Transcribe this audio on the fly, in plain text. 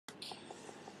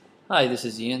Hi, this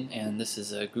is Ian, and this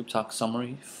is a group talk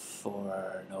summary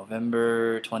for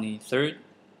November 23rd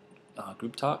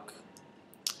group talk.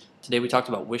 Today we talked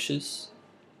about wishes,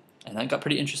 and that got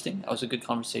pretty interesting. That was a good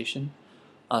conversation.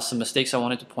 Some mistakes I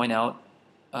wanted to point out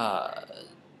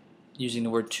using the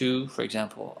word to, for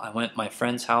example. I went my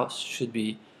friend's house should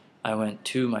be I went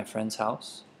to my friend's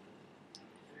house.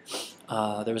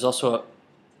 There was also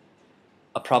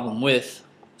a problem with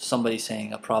somebody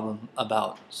saying a problem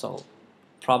about. So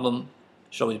problem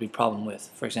should always be problem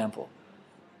with. For example,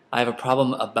 I have a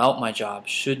problem about my job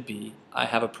should be I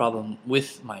have a problem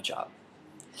with my job.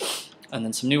 And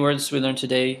then some new words we learned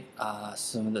today.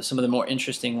 Some of the more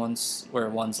interesting ones were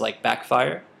ones like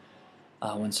backfire.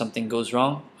 When something goes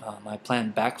wrong, my plan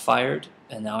backfired,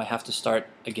 and now I have to start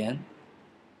again.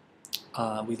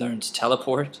 We learned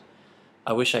teleport.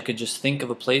 I wish I could just think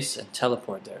of a place and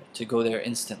teleport there, to go there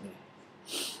instantly.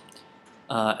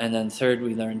 And then third,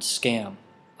 we learned scam.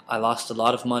 I lost a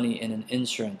lot of money in an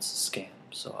insurance scam.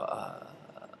 So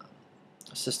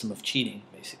a system of cheating,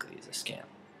 basically, is a scam.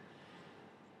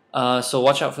 So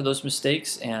watch out for those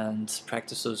mistakes and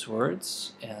practice those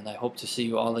words. And I hope to see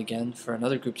you all again for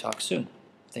another group talk soon.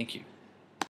 Thank you.